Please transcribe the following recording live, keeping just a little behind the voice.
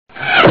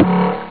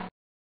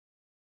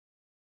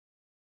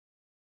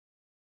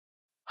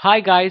Hi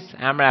guys,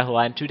 I'm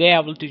Rahul and today I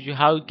will teach you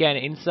how you can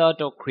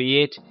insert or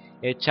create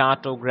a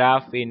chart or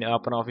graph in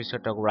OpenOffice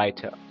Photo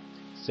Writer.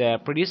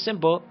 It's pretty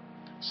simple,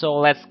 so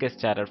let's get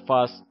started.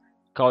 First,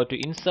 go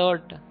to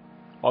Insert,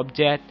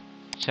 Object,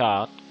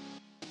 Chart.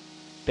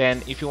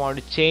 Then if you want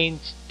to change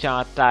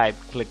chart type,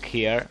 click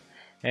here,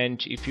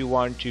 and if you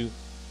want to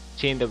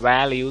change the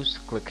values,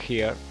 click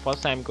here.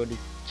 First I'm going to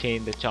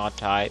change the chart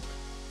type.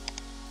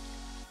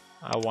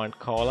 I want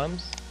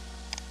columns,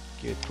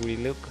 give it a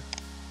 3D look.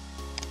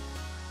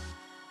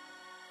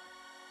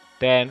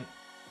 Then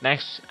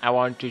next I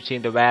want to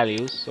change the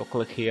values, so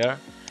click here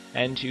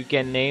and you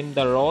can name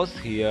the rows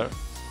here.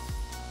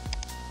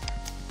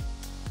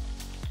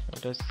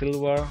 What is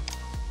silver,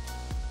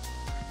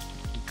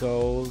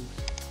 gold,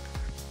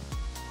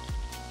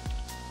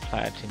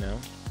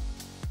 platinum,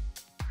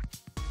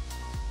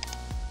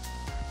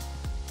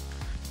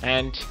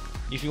 and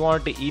if you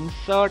want to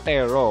insert a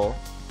row,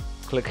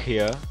 click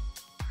here,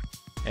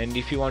 and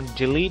if you want to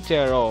delete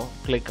a row,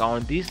 click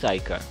on this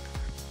icon.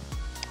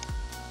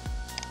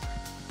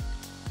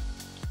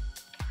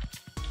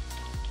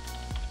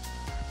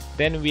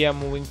 Then we are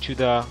moving to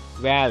the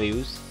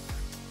values.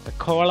 The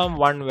column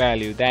 1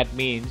 value, that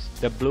means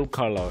the blue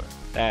color,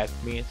 that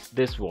means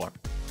this one.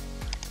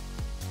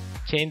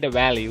 Change the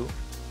value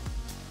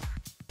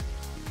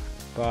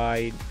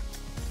by,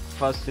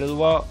 for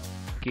silver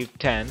give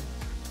 10,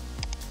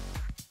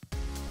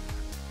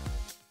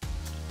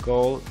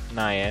 gold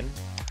 9,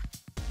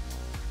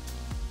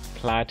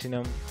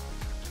 platinum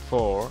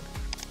 4.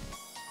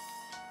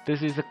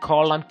 This is a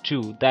column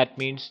 2, that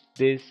means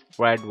this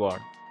red one.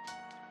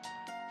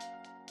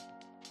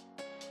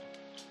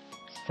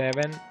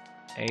 7,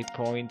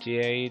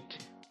 8.8,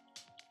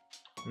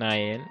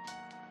 9.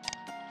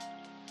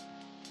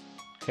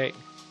 Okay.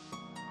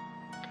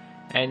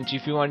 And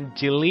if you want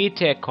to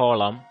delete a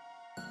column,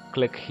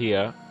 click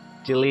here,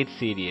 delete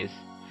series.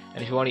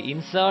 And if you want to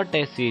insert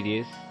a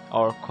series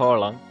or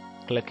column,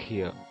 click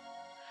here.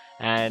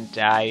 And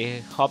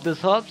I hope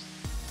this helps.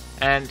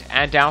 And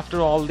after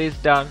all this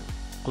done,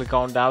 click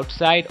on the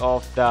outside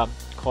of the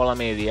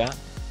column area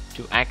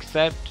to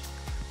accept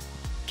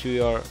to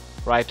your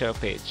writer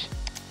page.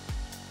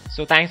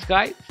 So thanks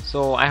guys,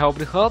 so I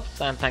hope it helps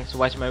and thanks for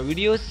watching my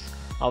videos.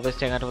 Always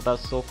check out with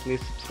us, so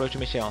please subscribe to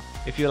my channel.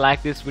 If you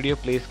like this video,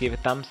 please give a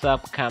thumbs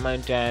up,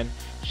 comment and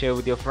share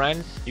with your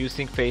friends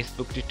using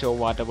Facebook, Twitter,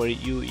 whatever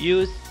you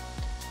use.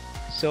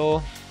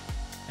 So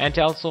and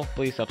also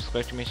please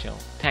subscribe to my channel.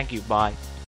 Thank you, bye.